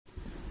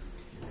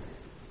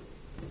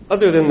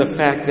other than the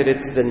fact that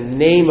it's the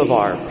name of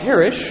our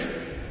parish,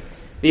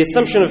 the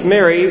Assumption of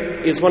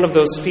Mary is one of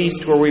those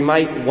feasts where we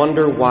might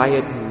wonder why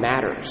it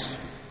matters.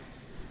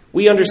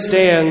 We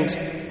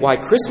understand why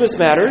Christmas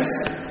matters,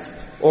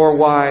 or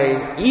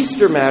why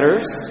Easter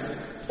matters,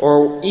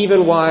 or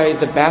even why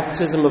the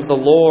baptism of the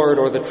Lord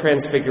or the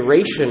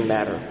Transfiguration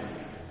matter.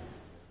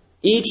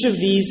 Each of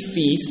these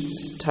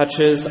feasts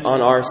touches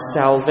on our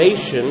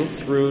salvation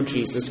through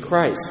Jesus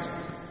Christ.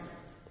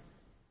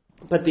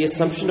 But the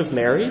Assumption of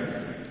Mary?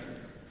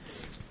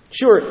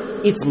 Sure,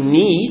 it's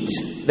neat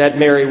that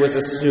Mary was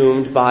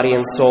assumed body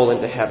and soul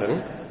into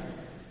heaven.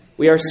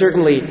 We are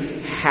certainly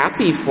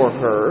happy for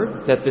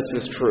her that this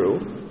is true.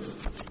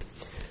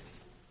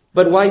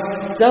 But why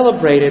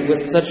celebrate it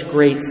with such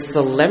great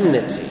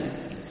solemnity?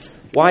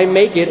 Why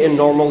make it in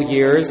normal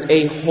years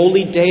a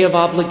holy day of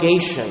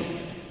obligation?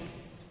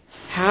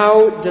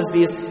 How does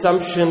the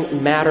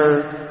Assumption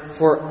matter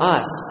for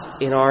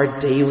us in our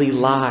daily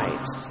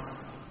lives?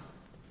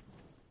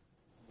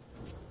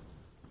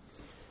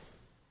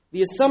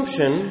 The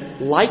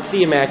Assumption, like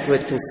the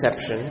Immaculate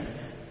Conception,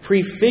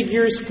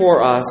 prefigures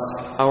for us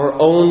our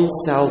own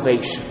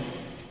salvation.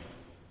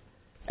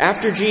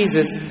 After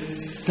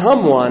Jesus,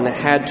 someone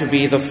had to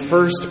be the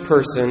first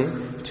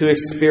person to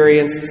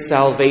experience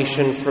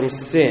salvation from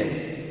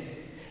sin.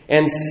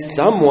 And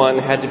someone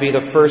had to be the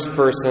first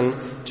person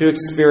to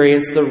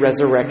experience the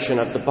resurrection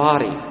of the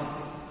body.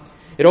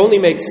 It only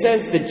makes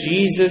sense that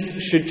Jesus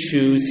should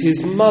choose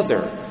his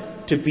mother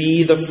to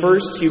be the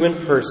first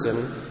human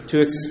person to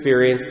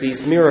experience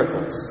these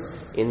miracles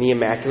in the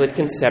Immaculate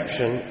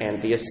Conception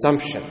and the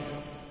Assumption.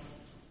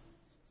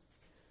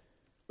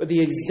 But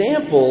the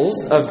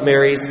examples of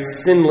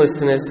Mary's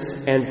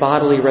sinlessness and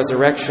bodily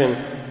resurrection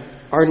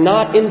are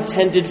not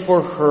intended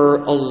for her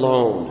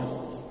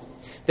alone.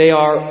 They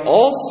are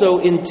also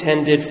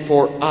intended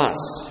for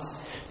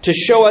us, to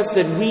show us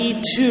that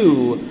we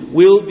too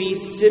will be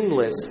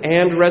sinless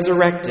and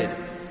resurrected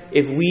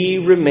if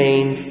we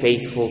remain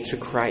faithful to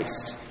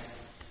Christ.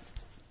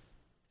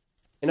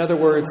 In other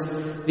words,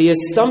 the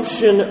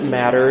Assumption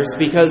matters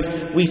because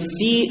we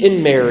see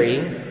in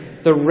Mary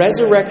the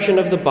resurrection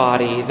of the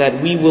body that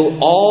we will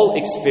all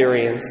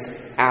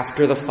experience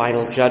after the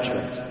final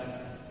judgment.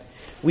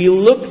 We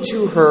look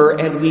to her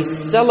and we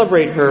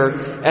celebrate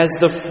her as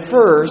the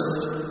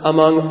first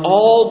among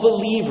all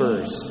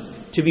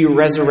believers to be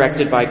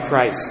resurrected by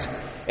Christ.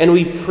 And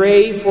we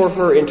pray for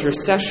her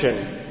intercession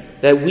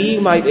that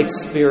we might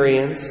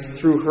experience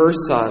through her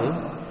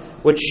Son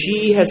what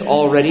she has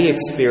already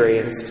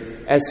experienced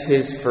as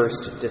his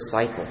first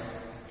disciple.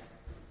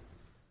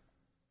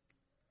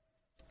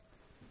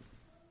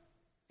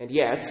 And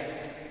yet,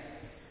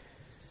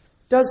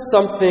 does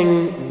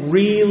something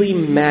really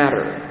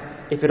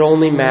matter if it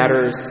only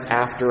matters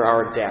after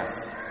our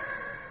death?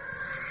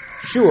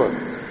 Sure,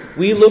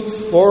 we look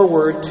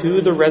forward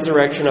to the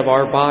resurrection of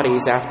our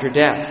bodies after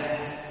death.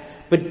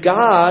 But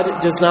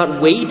God does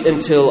not wait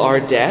until our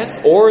death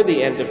or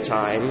the end of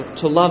time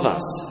to love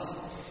us.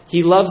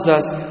 He loves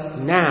us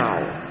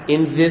now,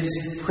 in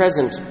this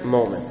present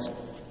moment.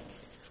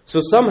 So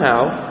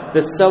somehow,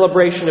 the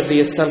celebration of the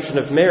Assumption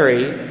of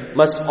Mary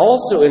must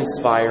also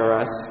inspire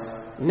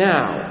us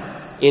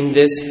now, in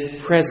this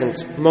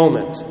present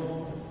moment.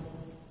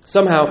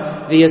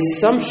 Somehow, the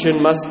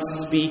Assumption must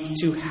speak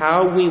to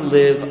how we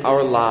live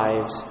our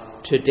lives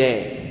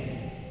today.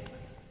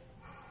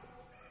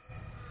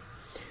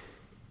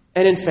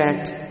 And in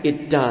fact,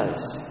 it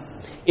does,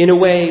 in a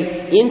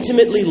way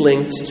intimately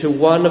linked to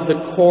one of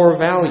the core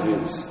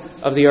values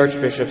of the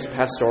Archbishop's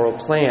pastoral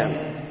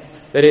plan.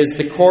 That is,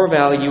 the core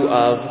value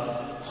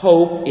of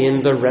hope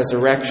in the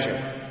resurrection.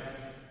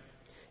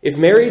 If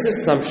Mary's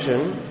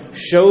Assumption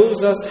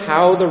shows us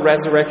how the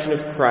resurrection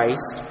of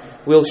Christ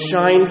will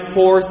shine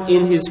forth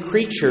in his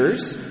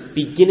creatures,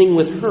 beginning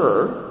with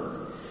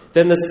her,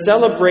 then the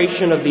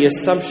celebration of the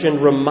Assumption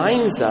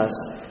reminds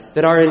us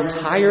that our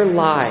entire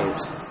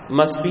lives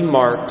must be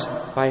marked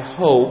by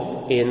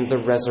hope in the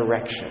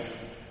resurrection.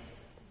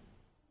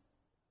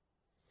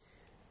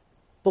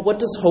 But what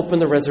does hope in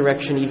the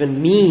resurrection even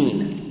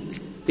mean?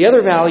 The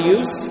other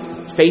values,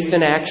 faith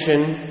in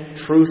action,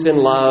 truth in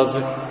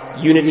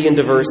love, unity in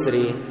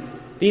diversity,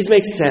 these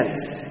make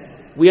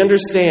sense. We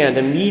understand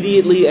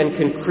immediately and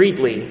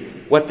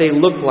concretely what they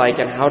look like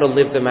and how to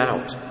live them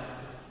out.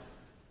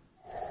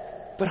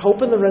 But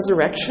hope in the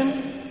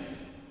resurrection?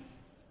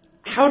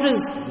 How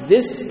does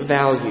this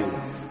value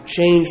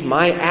change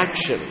my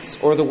actions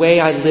or the way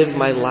I live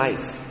my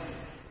life?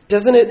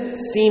 Doesn't it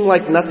seem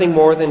like nothing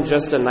more than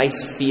just a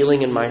nice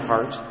feeling in my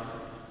heart?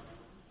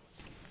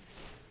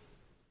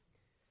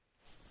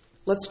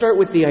 Let's start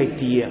with the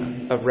idea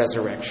of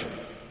resurrection.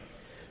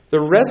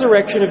 The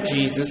resurrection of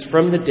Jesus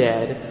from the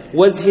dead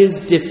was his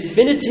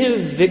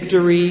definitive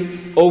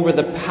victory over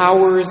the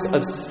powers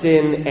of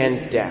sin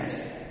and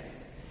death.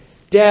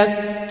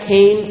 Death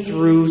came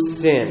through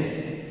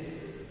sin.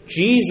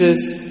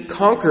 Jesus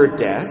conquered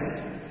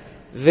death.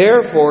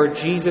 Therefore,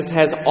 Jesus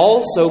has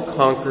also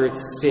conquered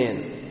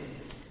sin.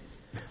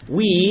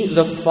 We,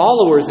 the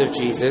followers of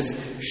Jesus,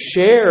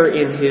 share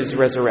in his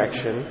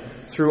resurrection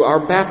through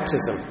our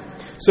baptism.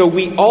 So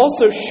we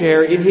also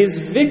share in his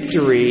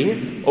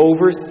victory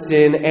over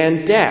sin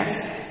and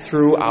death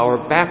through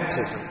our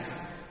baptism.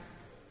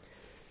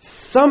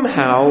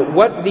 Somehow,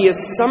 what the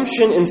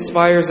Assumption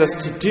inspires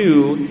us to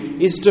do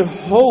is to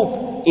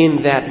hope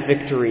in that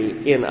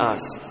victory in us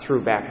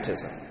through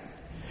baptism.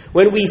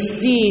 When we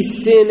see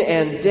sin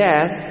and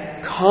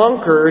death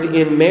conquered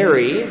in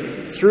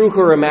Mary through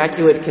her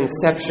Immaculate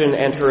Conception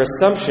and her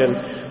Assumption,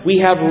 we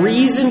have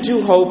reason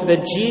to hope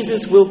that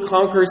Jesus will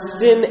conquer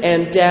sin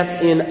and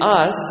death in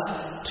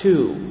us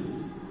too.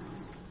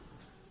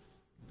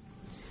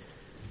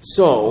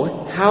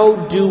 So,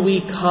 how do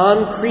we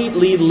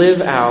concretely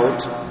live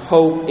out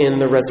hope in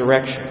the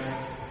resurrection?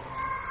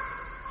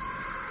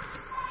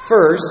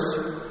 First,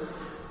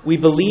 we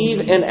believe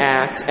and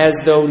act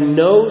as though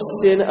no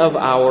sin of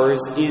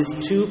ours is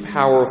too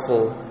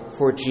powerful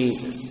for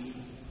Jesus.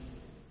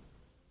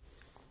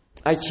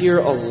 I hear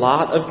a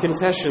lot of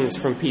confessions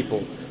from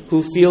people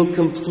who feel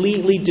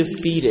completely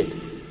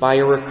defeated by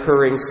a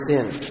recurring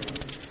sin.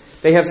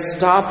 They have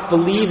stopped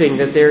believing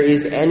that there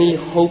is any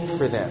hope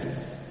for them.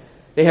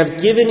 They have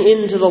given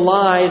in to the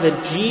lie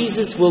that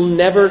Jesus will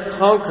never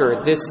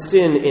conquer this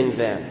sin in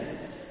them.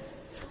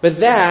 But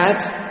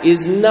that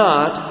is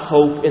not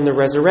hope in the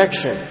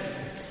resurrection.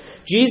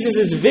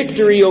 Jesus'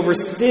 victory over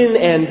sin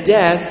and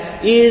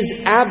death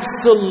is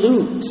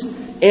absolute,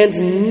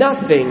 and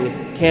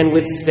nothing can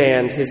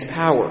withstand his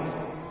power.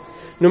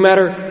 No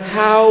matter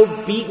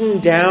how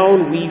beaten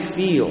down we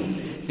feel,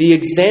 the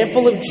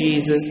example of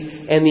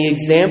Jesus and the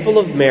example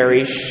of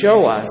Mary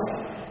show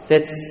us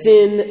that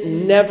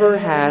sin never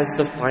has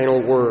the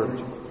final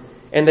word,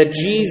 and that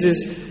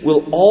Jesus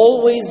will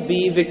always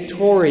be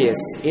victorious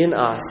in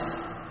us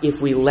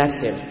if we let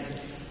him.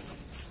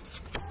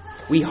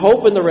 We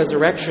hope in the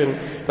resurrection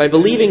by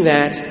believing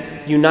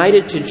that,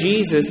 united to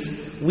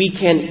Jesus, we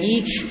can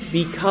each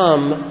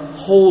become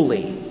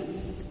holy.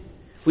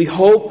 We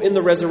hope in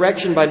the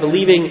resurrection by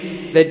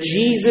believing that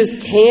Jesus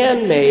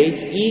can make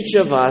each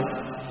of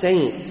us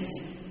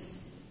saints.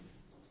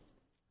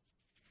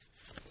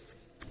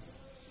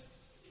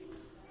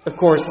 Of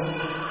course,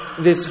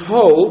 this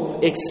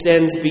hope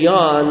extends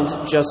beyond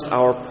just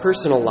our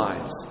personal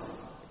lives.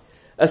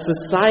 A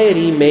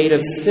society made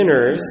of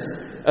sinners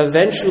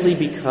eventually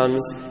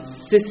becomes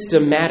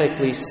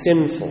systematically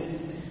sinful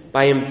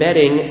by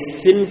embedding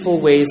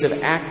sinful ways of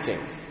acting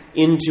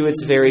into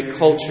its very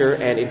culture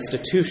and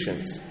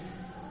institutions.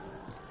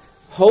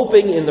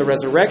 Hoping in the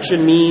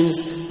resurrection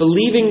means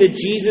believing that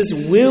Jesus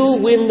will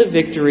win the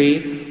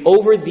victory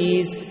over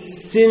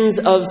these sins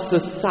of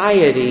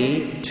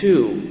society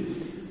too.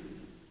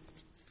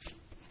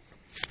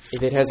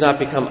 If it has not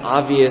become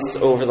obvious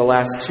over the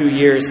last 2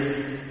 years,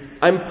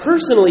 I'm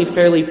personally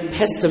fairly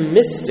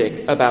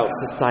pessimistic about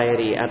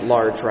society at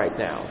large right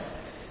now.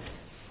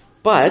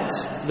 But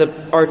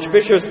the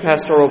Archbishop's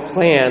pastoral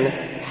plan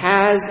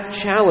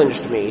has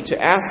challenged me to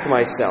ask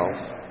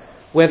myself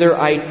whether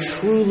I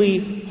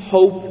truly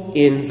hope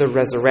in the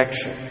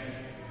resurrection.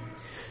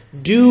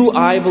 Do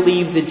I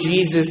believe that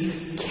Jesus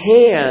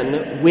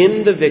can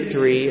win the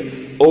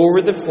victory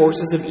over the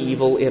forces of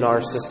evil in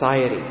our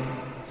society?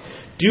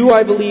 Do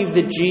I believe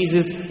that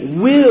Jesus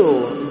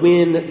will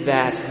win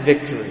that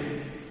victory?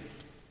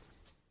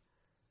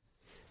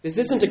 This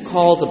isn't a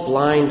call to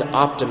blind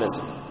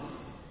optimism.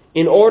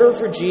 In order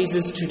for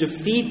Jesus to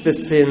defeat the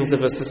sins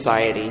of a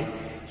society,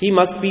 he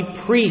must be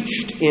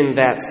preached in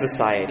that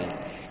society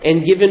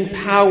and given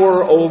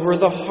power over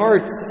the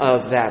hearts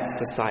of that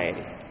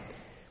society.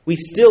 We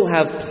still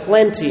have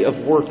plenty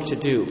of work to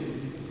do.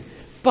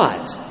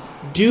 But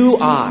do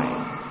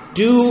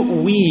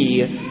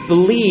we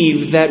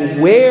believe that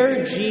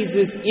where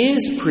Jesus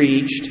is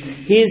preached,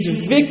 his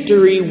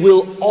victory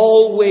will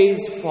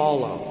always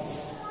follow?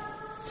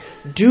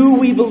 Do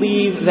we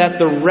believe that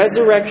the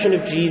resurrection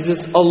of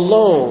Jesus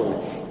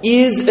alone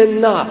is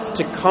enough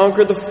to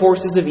conquer the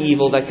forces of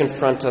evil that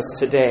confront us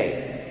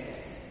today?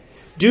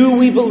 Do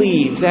we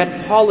believe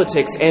that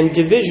politics and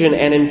division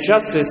and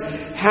injustice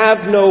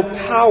have no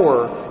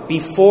power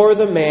before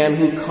the man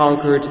who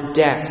conquered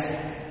death?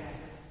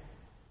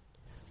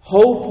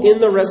 Hope in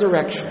the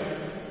resurrection,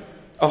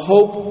 a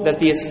hope that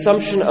the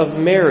Assumption of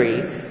Mary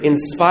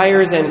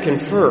inspires and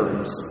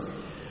confirms.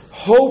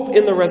 Hope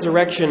in the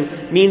resurrection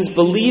means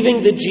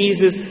believing that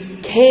Jesus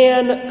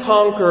can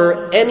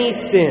conquer any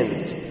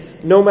sin,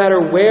 no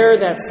matter where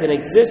that sin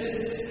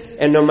exists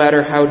and no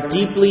matter how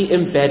deeply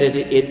embedded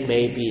it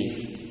may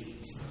be.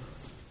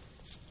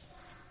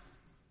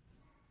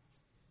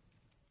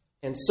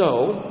 And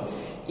so,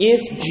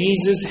 if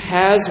Jesus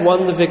has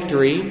won the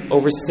victory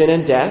over sin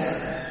and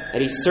death,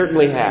 and he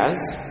certainly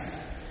has,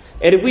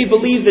 and if we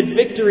believe that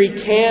victory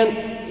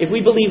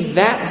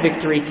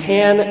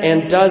can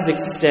and does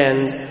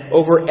extend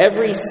over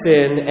every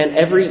sin and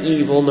every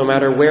evil, no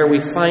matter where we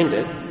find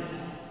it,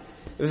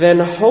 then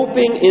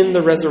hoping in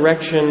the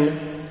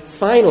resurrection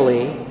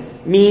finally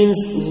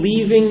means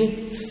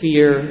leaving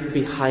fear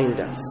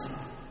behind us.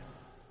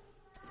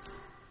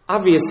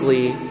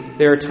 Obviously,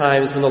 there are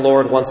times when the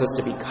Lord wants us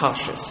to be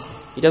cautious.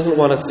 He doesn't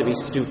want us to be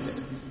stupid.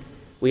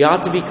 We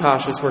ought to be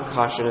cautious where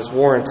caution is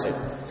warranted.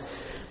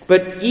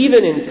 But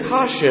even in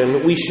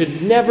caution, we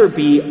should never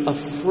be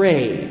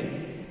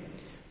afraid.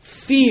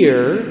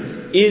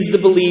 Fear is the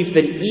belief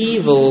that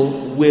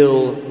evil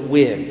will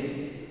win.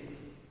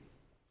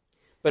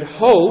 But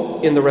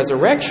hope in the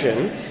resurrection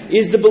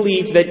is the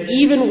belief that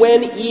even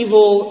when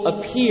evil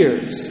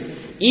appears,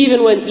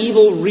 even when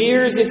evil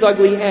rears its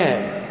ugly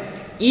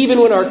head, even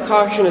when our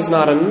caution is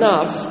not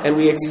enough and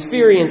we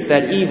experience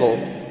that evil,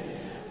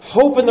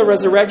 hope in the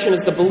resurrection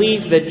is the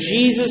belief that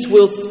Jesus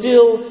will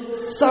still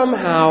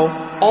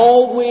somehow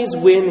always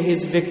win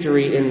his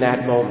victory in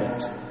that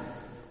moment.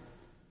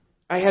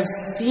 I have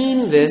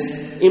seen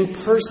this in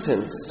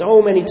person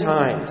so many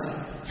times.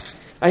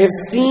 I have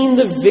seen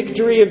the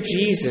victory of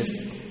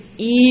Jesus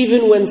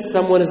even when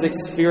someone is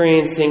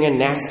experiencing a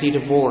nasty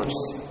divorce.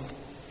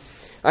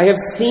 I have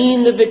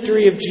seen the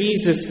victory of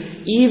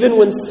Jesus even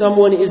when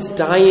someone is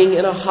dying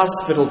in a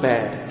hospital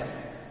bed.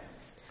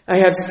 I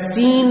have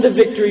seen the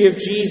victory of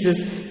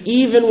Jesus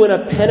even when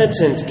a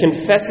penitent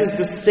confesses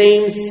the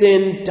same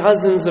sin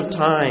dozens of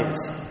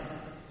times.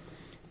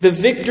 The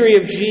victory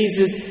of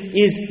Jesus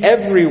is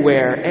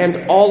everywhere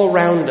and all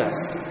around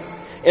us.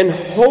 And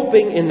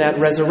hoping in that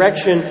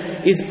resurrection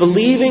is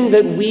believing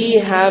that we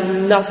have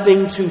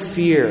nothing to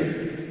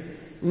fear.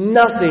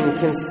 Nothing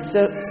can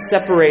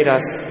separate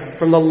us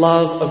from the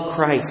love of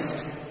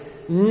Christ.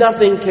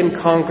 Nothing can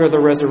conquer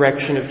the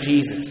resurrection of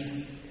Jesus.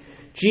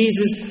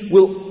 Jesus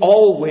will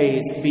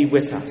always be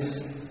with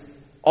us.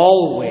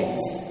 Always.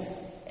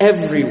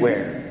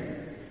 Everywhere.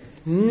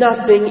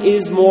 Nothing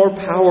is more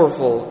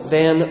powerful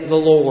than the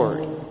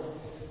Lord.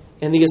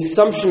 And the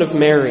Assumption of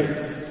Mary,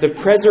 the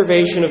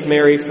preservation of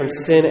Mary from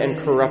sin and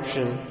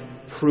corruption,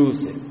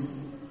 proves it.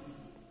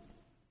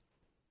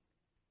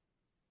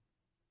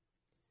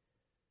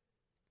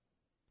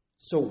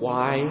 So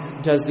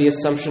why does the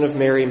Assumption of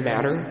Mary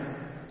matter?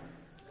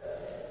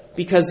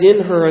 Because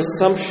in her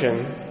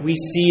Assumption, we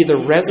see the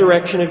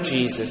resurrection of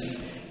Jesus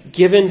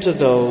given to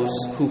those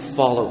who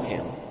follow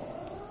him.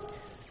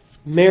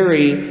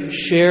 Mary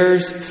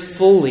shares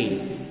fully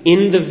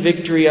in the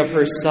victory of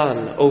her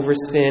Son over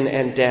sin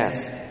and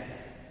death,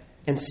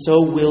 and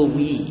so will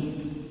we.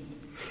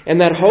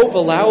 And that hope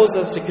allows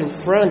us to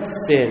confront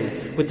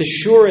sin with the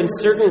sure and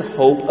certain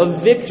hope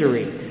of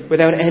victory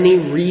without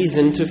any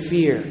reason to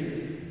fear.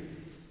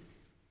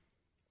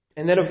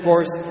 And then, of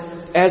course,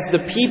 as the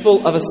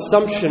people of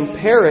Assumption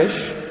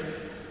parish,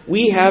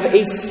 we have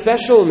a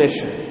special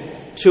mission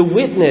to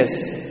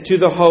witness to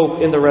the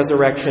hope in the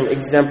resurrection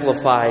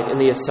exemplified in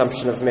the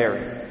Assumption of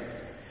Mary.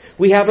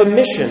 We have a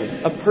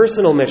mission, a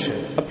personal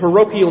mission, a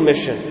parochial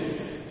mission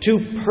to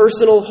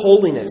personal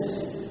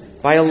holiness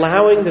by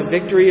allowing the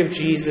victory of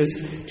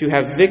Jesus to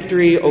have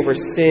victory over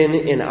sin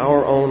in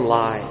our own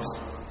lives.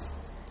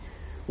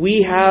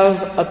 We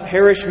have a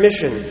parish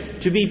mission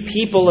to be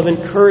people of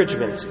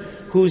encouragement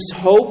whose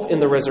hope in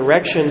the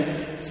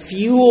resurrection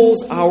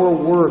fuels our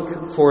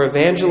work for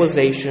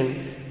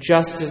evangelization,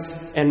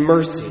 justice, and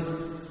mercy,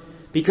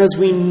 because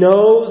we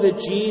know that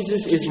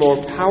Jesus is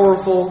more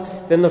powerful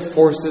than the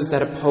forces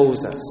that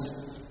oppose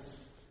us.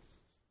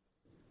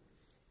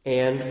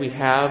 And we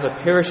have a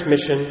parish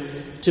mission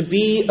to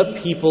be a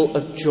people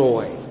of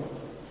joy,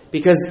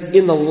 because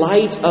in the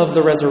light of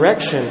the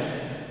resurrection,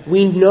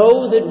 we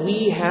know that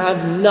we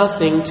have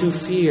nothing to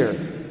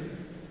fear.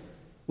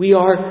 We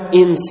are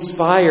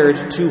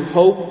inspired to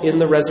hope in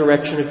the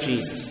resurrection of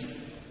Jesus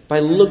by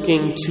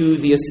looking to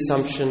the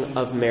Assumption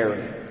of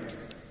Mary.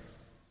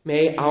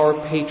 May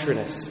our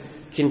patroness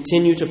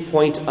continue to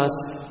point us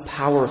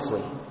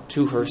powerfully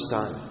to her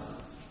Son.